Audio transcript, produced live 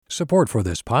Support for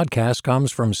this podcast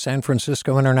comes from San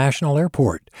Francisco International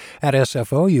Airport. At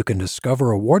SFO, you can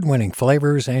discover award-winning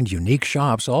flavors and unique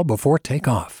shops all before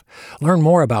takeoff. Learn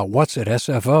more about what's at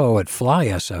SFO at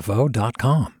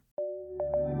flysfo.com.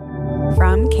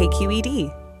 From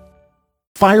KQED.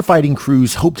 Firefighting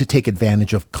crews hope to take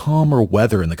advantage of calmer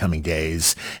weather in the coming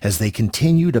days as they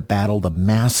continue to battle the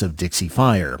massive Dixie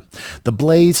Fire. The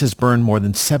blaze has burned more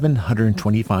than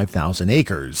 725,000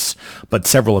 acres, but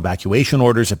several evacuation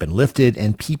orders have been lifted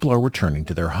and people are returning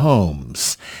to their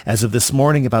homes. As of this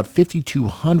morning, about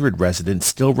 5,200 residents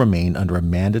still remain under a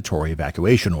mandatory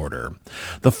evacuation order.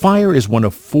 The fire is one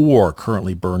of 4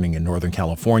 currently burning in Northern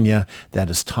California that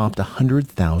has topped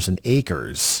 100,000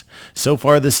 acres. So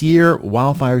far this year,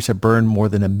 wildfires have burned more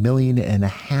than 1.5 million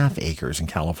acres in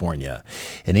California,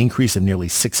 an increase of nearly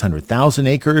 600,000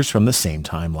 acres from the same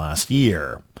time last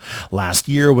year. Last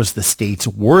year was the state's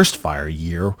worst fire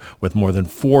year, with more than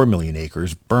 4 million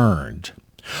acres burned.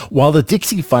 While the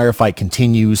Dixie firefight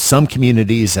continues, some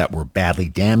communities that were badly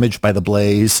damaged by the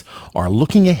blaze are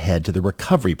looking ahead to the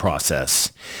recovery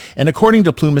process. And according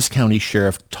to Plumas County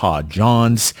Sheriff Todd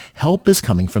Johns, help is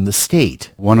coming from the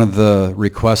state. One of the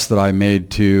requests that I made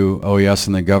to OES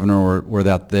and the governor were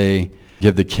that they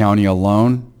give the county a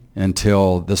loan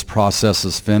until this process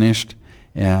is finished.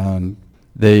 And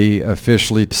they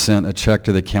officially sent a check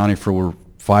to the county for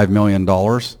 $5 million.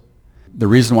 The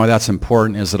reason why that's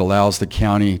important is it allows the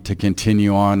county to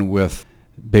continue on with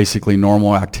basically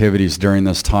normal activities during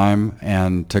this time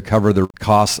and to cover the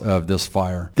costs of this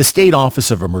fire. The State Office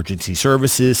of Emergency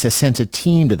Services has sent a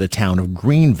team to the town of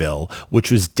Greenville,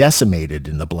 which was decimated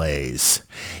in the blaze.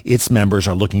 Its members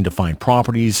are looking to find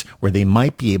properties where they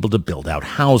might be able to build out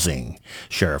housing.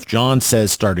 Sheriff John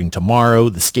says starting tomorrow,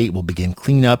 the state will begin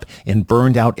cleanup in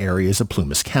burned out areas of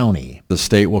Plumas County. The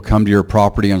state will come to your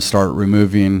property and start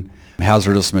removing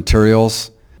hazardous materials,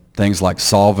 things like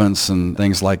solvents and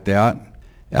things like that.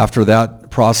 After that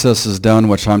process is done,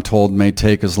 which I'm told may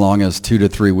take as long as 2 to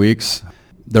 3 weeks,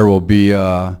 there will be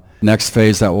a next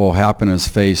phase that will happen is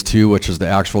phase 2, which is the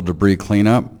actual debris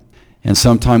cleanup. And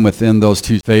sometime within those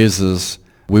 2 phases,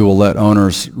 we will let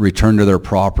owners return to their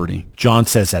property. John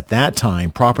says at that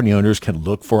time, property owners can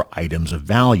look for items of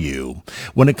value.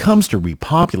 When it comes to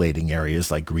repopulating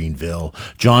areas like Greenville,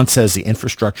 John says the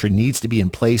infrastructure needs to be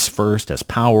in place first as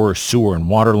power, sewer, and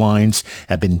water lines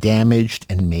have been damaged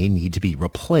and may need to be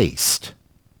replaced.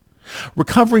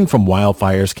 Recovering from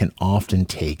wildfires can often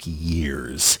take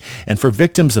years, and for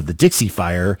victims of the Dixie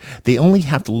Fire, they only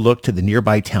have to look to the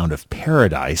nearby town of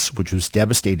Paradise, which was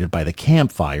devastated by the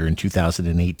Camp Fire in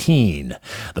 2018.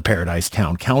 The Paradise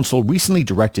Town Council recently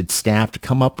directed staff to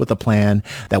come up with a plan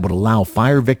that would allow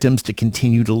fire victims to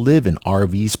continue to live in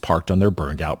RVs parked on their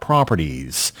burned-out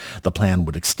properties. The plan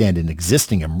would extend an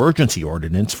existing emergency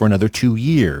ordinance for another 2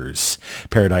 years.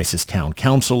 Paradise's Town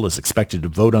Council is expected to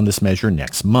vote on this measure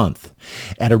next month.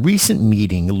 At a recent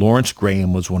meeting, Lawrence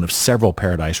Graham was one of several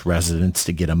Paradise residents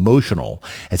to get emotional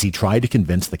as he tried to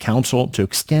convince the council to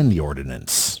extend the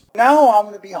ordinance. Now I'm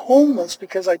going to be homeless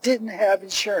because I didn't have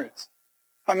insurance.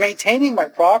 I'm maintaining my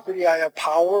property. I have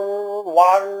power,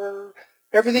 water,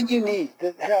 everything you need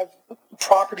to have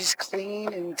properties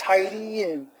clean and tidy,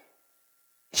 and you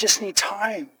just need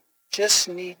time. Just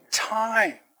need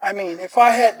time. I mean, if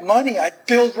I had money, I'd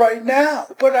build right now,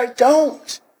 but I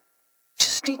don't.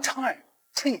 Just need time,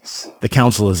 please. The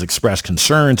council has expressed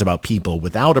concerns about people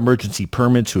without emergency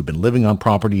permits who have been living on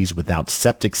properties without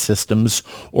septic systems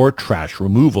or trash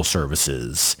removal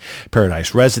services.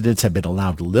 Paradise residents have been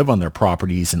allowed to live on their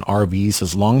properties in RVs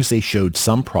as long as they showed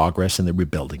some progress in the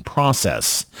rebuilding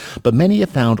process. But many have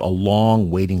found a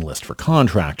long waiting list for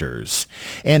contractors.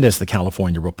 And as the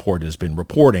California Report has been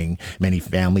reporting, many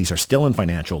families are still in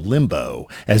financial limbo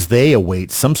as they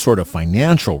await some sort of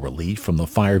financial relief from the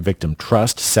Fire Victim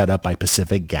Trust set up by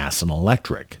Pacific Gas and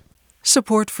Electric.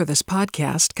 Support for this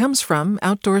podcast comes from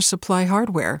Outdoor Supply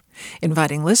Hardware,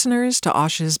 inviting listeners to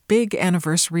Osh's big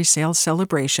anniversary sale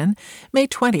celebration, May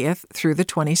 20th through the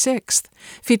 26th,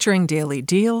 featuring daily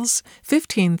deals,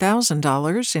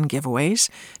 $15,000 in giveaways,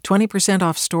 20%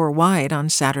 off store-wide on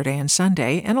Saturday and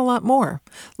Sunday, and a lot more.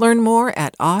 Learn more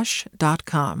at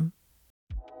osh.com.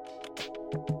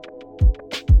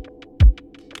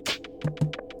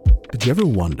 Did you ever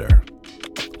wonder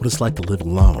what it's like to live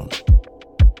alone,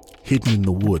 hidden in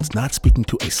the woods, not speaking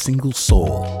to a single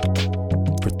soul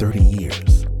for 30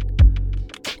 years?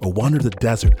 Or wander the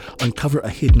desert, uncover a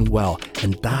hidden well,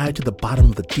 and dive to the bottom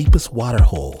of the deepest water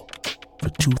hole for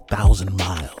 2,000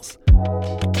 miles?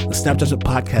 The Snap Judgment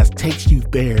Podcast takes you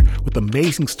there with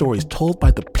amazing stories told by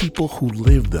the people who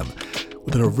live them,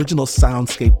 with an original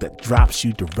soundscape that drops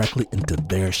you directly into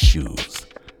their shoes.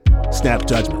 Snap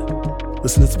Judgment.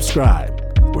 Listen and subscribe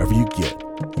wherever you get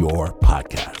your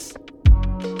podcasts.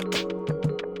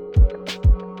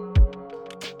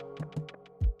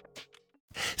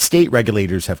 State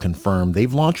regulators have confirmed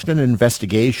they've launched an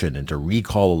investigation into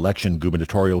recall election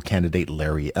gubernatorial candidate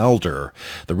Larry Elder.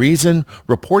 The reason?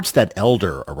 Reports that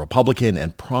Elder, a Republican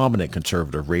and prominent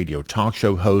conservative radio talk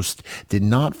show host, did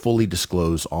not fully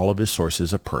disclose all of his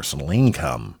sources of personal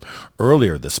income.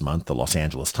 Earlier this month, the Los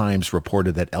Angeles Times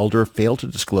reported that Elder failed to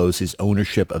disclose his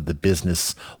ownership of the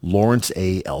business Lawrence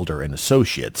A. Elder and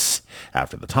Associates.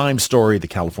 After the Times story, the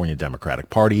California Democratic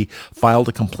Party filed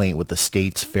a complaint with the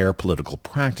state's Fair Political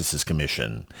Practices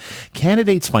Commission.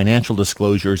 Candidates' financial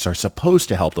disclosures are supposed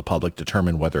to help the public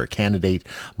determine whether a candidate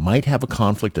might have a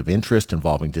conflict of interest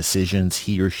involving decisions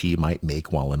he or she might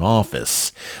make while in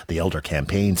office. The Elder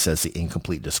campaign says the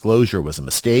incomplete disclosure was a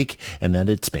mistake and that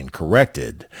it's been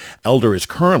corrected. Elder is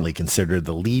currently considered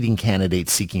the leading candidate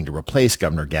seeking to replace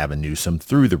Governor Gavin Newsom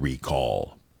through the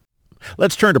recall.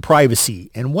 Let's turn to privacy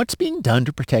and what's being done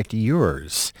to protect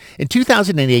yours. In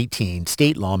 2018,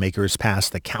 state lawmakers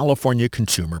passed the California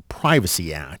Consumer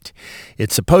Privacy Act.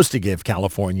 It's supposed to give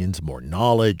Californians more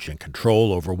knowledge and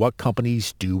control over what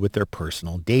companies do with their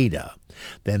personal data.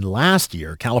 Then last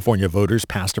year, California voters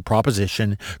passed a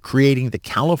proposition creating the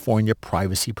California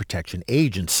Privacy Protection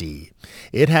Agency.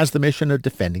 It has the mission of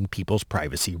defending people's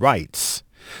privacy rights.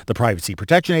 The Privacy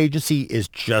Protection Agency is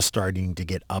just starting to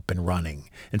get up and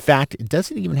running. In fact, it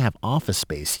doesn't even have office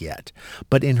space yet.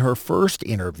 But in her first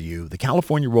interview, the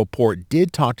California Report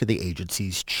did talk to the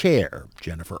agency's chair,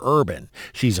 Jennifer Urban.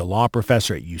 She's a law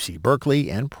professor at UC Berkeley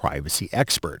and privacy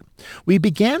expert. We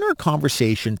began our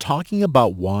conversation talking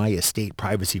about why a state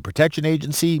privacy protection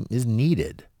agency is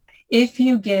needed. If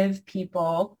you give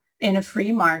people in a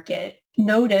free market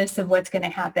notice of what's going to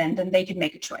happen, then they can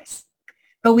make a choice.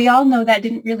 But we all know that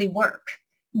didn't really work.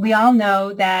 We all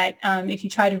know that if you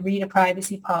try to read a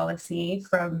privacy policy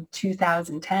from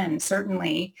 2010,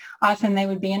 certainly, often they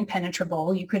would be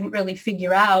impenetrable. You couldn't really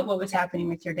figure out what was happening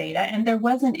with your data, and there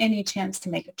wasn't any chance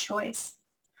to make a choice.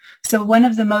 So one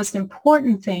of the most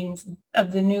important things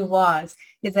of the new laws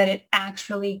is that it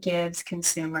actually gives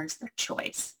consumers the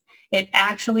choice. It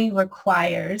actually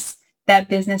requires that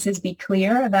businesses be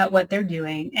clear about what they're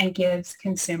doing and gives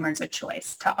consumers a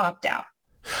choice to opt out.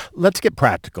 Let's get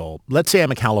practical. Let's say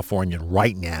I'm a Californian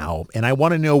right now, and I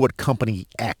want to know what Company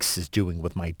X is doing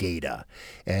with my data.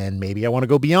 And maybe I want to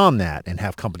go beyond that and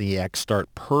have Company X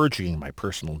start purging my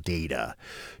personal data.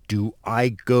 Do I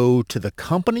go to the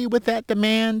company with that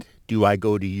demand? Do I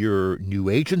go to your new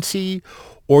agency?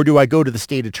 Or do I go to the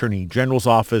state attorney general's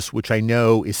office, which I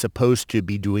know is supposed to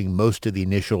be doing most of the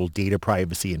initial data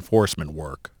privacy enforcement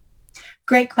work?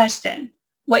 Great question.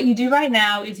 What you do right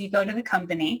now is you go to the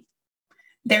company.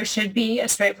 There should be a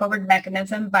straightforward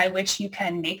mechanism by which you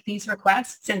can make these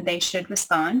requests and they should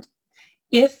respond.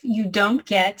 If you don't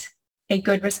get a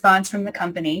good response from the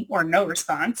company or no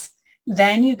response,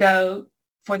 then you go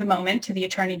for the moment to the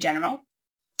Attorney General.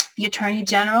 The Attorney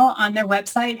General on their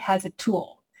website has a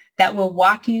tool that will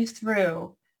walk you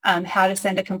through how to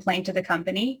send a complaint to the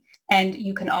company, and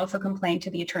you can also complain to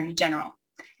the Attorney General.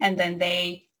 And then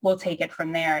they will take it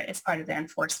from there as part of their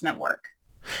enforcement work.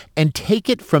 And take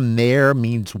it from there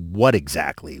means what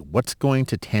exactly? What's going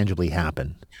to tangibly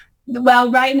happen?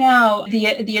 Well, right now,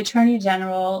 the Attorney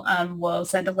General will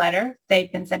send a letter.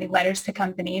 They've been sending letters to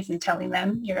companies and telling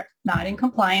them you're not in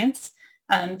compliance.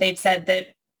 They've said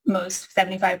that most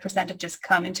 75% have just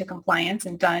come into compliance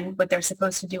and done what they're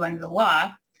supposed to do under the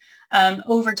law.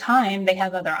 Over time, they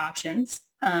have other options.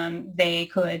 They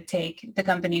could take the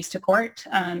companies to court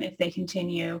if they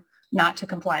continue not to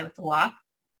comply with the law.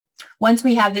 Once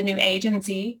we have the new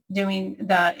agency doing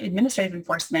the administrative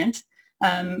enforcement,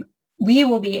 we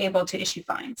will be able to issue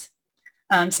fines.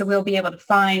 So we'll be able to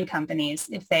fine companies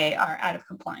if they are out of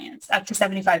compliance, up to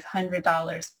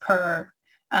 $7,500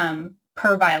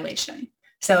 per violation.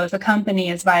 So if a company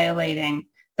is violating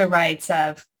the rights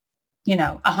of,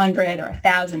 100 or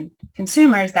 1,000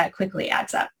 consumers, that quickly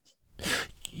adds up.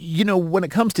 When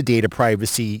it comes to data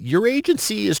privacy, your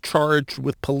agency is charged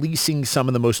with policing some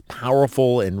of the most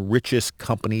powerful and richest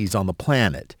companies on the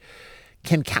planet.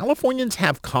 Can Californians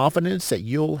have confidence that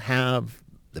you'll have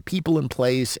the people in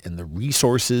place and the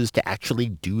resources to actually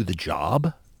do the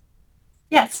job?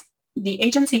 Yes. The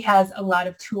agency has a lot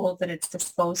of tools at its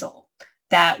disposal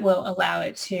that will allow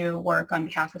it to work on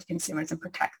behalf of consumers and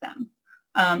protect them.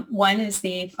 One is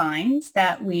the fines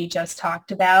that we just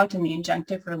talked about and the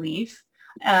injunctive relief.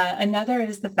 Another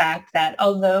is the fact that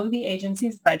although the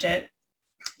agency's budget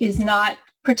is not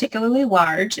particularly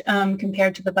large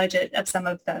compared to the budget of some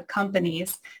of the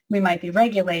companies we might be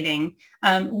regulating.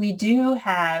 We do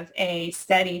have a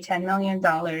steady $10 million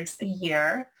a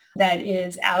year that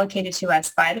is allocated to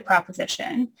us by the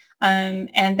proposition.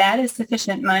 And that is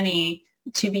sufficient money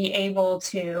to be able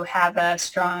to have a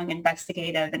strong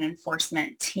investigative and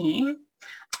enforcement team.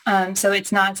 So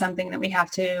it's not something that we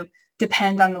have to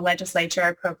depend on the legislature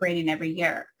appropriating every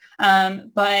year.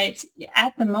 But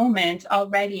at the moment,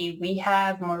 already, we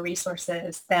have more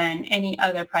resources than any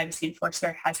other privacy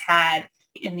enforcer has had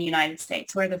in the United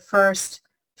States. We're the first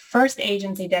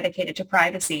agency dedicated to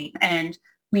privacy, and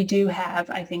we do have,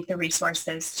 I think, the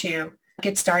resources to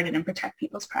get started and protect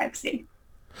people's privacy.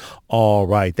 All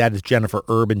right. That is Jennifer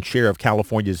Urban, chair of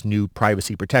California's new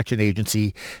Privacy Protection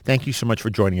Agency. Thank you so much for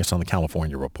joining us on the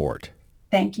California Report.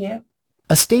 Thank you.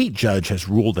 A state judge has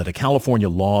ruled that a California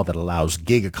law that allows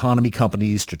gig economy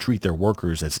companies to treat their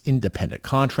workers as independent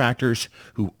contractors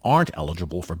who aren't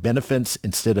eligible for benefits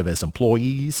instead of as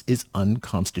employees is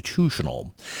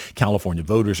unconstitutional. California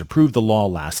voters approved the law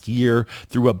last year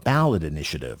through a ballot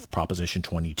initiative, Proposition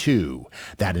 22.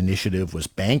 That initiative was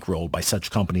bankrolled by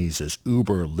such companies as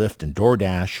Uber, Lyft, and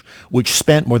DoorDash, which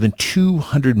spent more than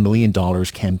 $200 million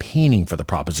campaigning for the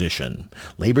proposition.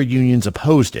 Labor unions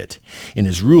opposed it. In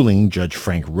his ruling, Judge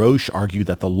Frank Roche argued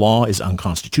that the law is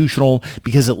unconstitutional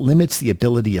because it limits the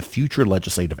ability of future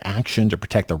legislative action to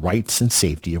protect the rights and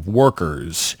safety of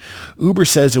workers. Uber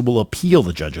says it will appeal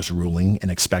the judge's ruling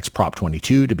and expects Prop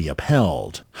 22 to be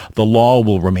upheld. The law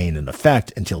will remain in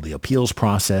effect until the appeals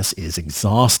process is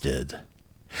exhausted.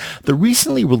 The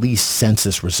recently released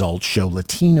census results show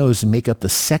Latinos make up the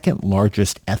second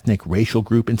largest ethnic racial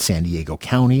group in San Diego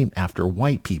County after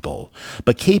white people.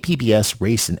 But KPBS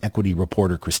race and equity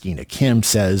reporter Christina Kim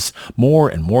says more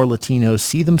and more Latinos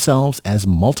see themselves as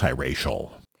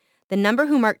multiracial. The number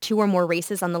who marked 2 or more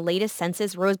races on the latest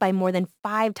census rose by more than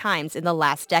 5 times in the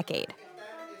last decade.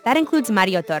 That includes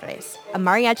Mario Torres, a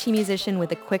mariachi musician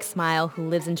with a quick smile who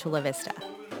lives in Chula Vista.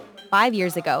 5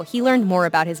 years ago, he learned more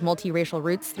about his multiracial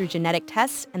roots through genetic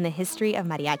tests and the history of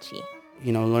mariachi.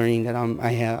 Learning that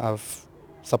I have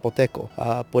Zapoteco,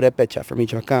 Purépecha from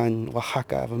Michoacán,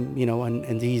 Oaxaca,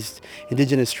 and these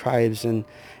indigenous tribes, and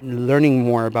learning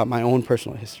more about my own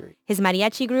personal history. His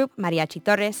mariachi group, Mariachi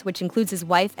Torres, which includes his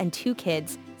wife and 2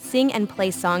 kids, sing and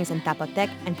play songs in Zapotec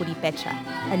and Purépecha,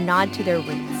 a nod to their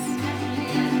roots.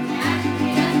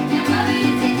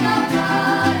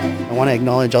 I want to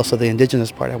acknowledge also the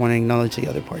indigenous part. I want to acknowledge the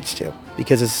other parts too,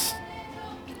 because it's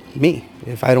me.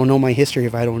 If I don't know my history,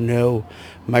 if I don't know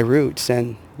my roots,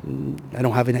 then I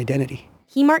don't have an identity.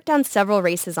 He marked down several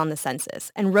races on the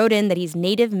census and wrote in that he's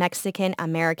Native Mexican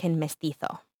American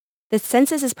Mestizo. The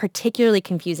census is particularly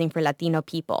confusing for Latino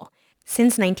people.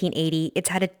 Since 1980, it's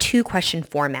had a 2-question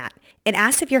format. It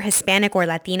asks if you're Hispanic or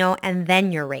Latino and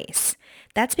then your race.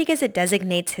 That's because it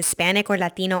designates Hispanic or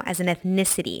Latino as an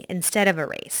ethnicity instead of a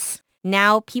race.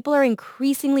 Now, people are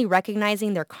increasingly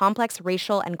recognizing their complex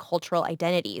racial and cultural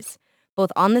identities,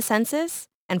 both on the census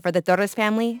and for the Torres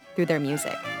family through their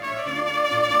music.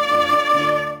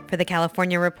 For the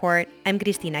California Report, I'm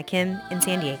Christina Kim in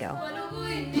San Diego.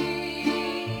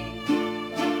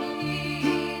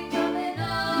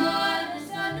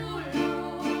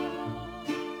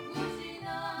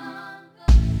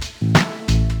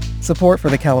 Support for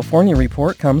the California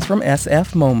Report comes from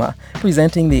SF MoMA,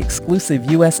 presenting the exclusive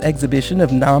U.S. exhibition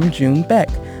of Nam June Baek,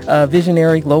 a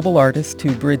visionary global artist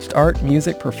who bridged art,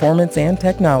 music, performance, and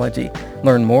technology.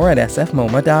 Learn more at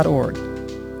sfmoma.org.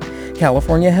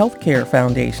 California Healthcare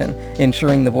Foundation,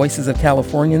 ensuring the voices of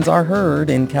Californians are heard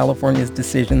in California's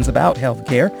decisions about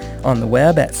healthcare, on the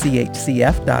web at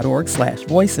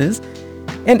chcf.org/voices.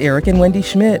 And Eric and Wendy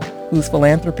Schmidt, whose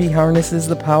philanthropy harnesses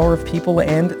the power of people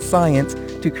and science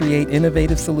to create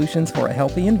innovative solutions for a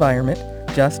healthy environment,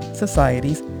 just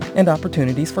societies, and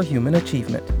opportunities for human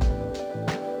achievement.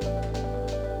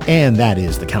 And that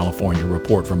is the California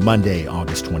Report for Monday,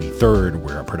 August 23rd.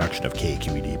 We're a production of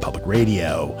KQED Public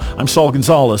Radio. I'm Saul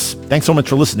Gonzalez. Thanks so much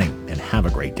for listening, and have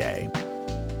a great day.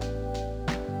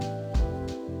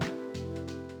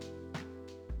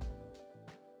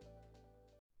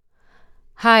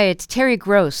 Hi, it's Terry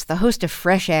Gross, the host of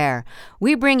Fresh Air.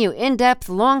 We bring you in-depth,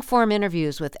 long-form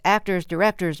interviews with actors,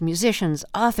 directors, musicians,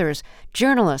 authors,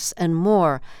 journalists, and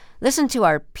more. Listen to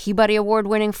our Peabody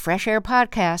Award-winning Fresh Air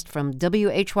podcast from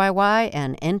WHYY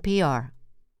and NPR.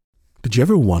 Did you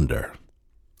ever wonder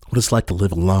what it's like to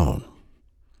live alone,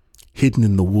 hidden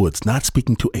in the woods, not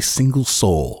speaking to a single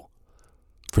soul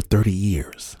for 30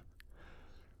 years?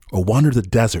 Or wander the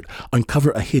desert,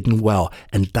 uncover a hidden well,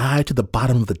 and dive to the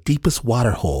bottom of the deepest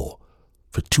water hole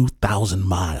for 2,000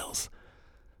 miles?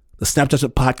 The Snap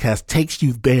Judgment Podcast takes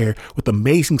you there with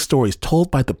amazing stories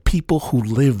told by the people who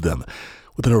live them,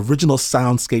 with an original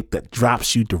soundscape that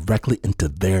drops you directly into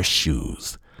their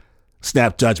shoes.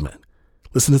 Snap Judgment.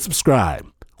 Listen and subscribe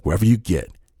wherever you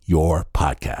get your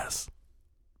podcasts.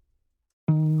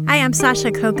 Hi, I'm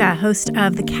Sasha Khokha, host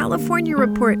of the California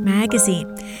Report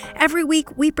magazine. Every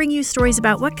week, we bring you stories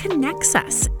about what connects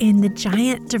us in the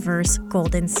giant, diverse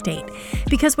Golden State.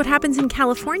 Because what happens in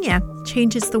California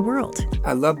changes the world.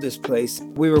 I love this place.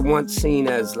 We were once seen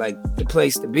as like the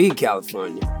place to be,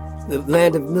 California. The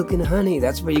land of milk and honey.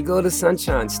 That's where you go to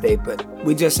Sunshine State, but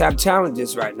we just have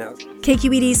challenges right now.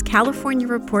 KQED's California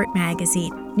Report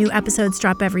magazine. New episodes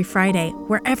drop every Friday,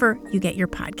 wherever you get your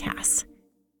podcasts.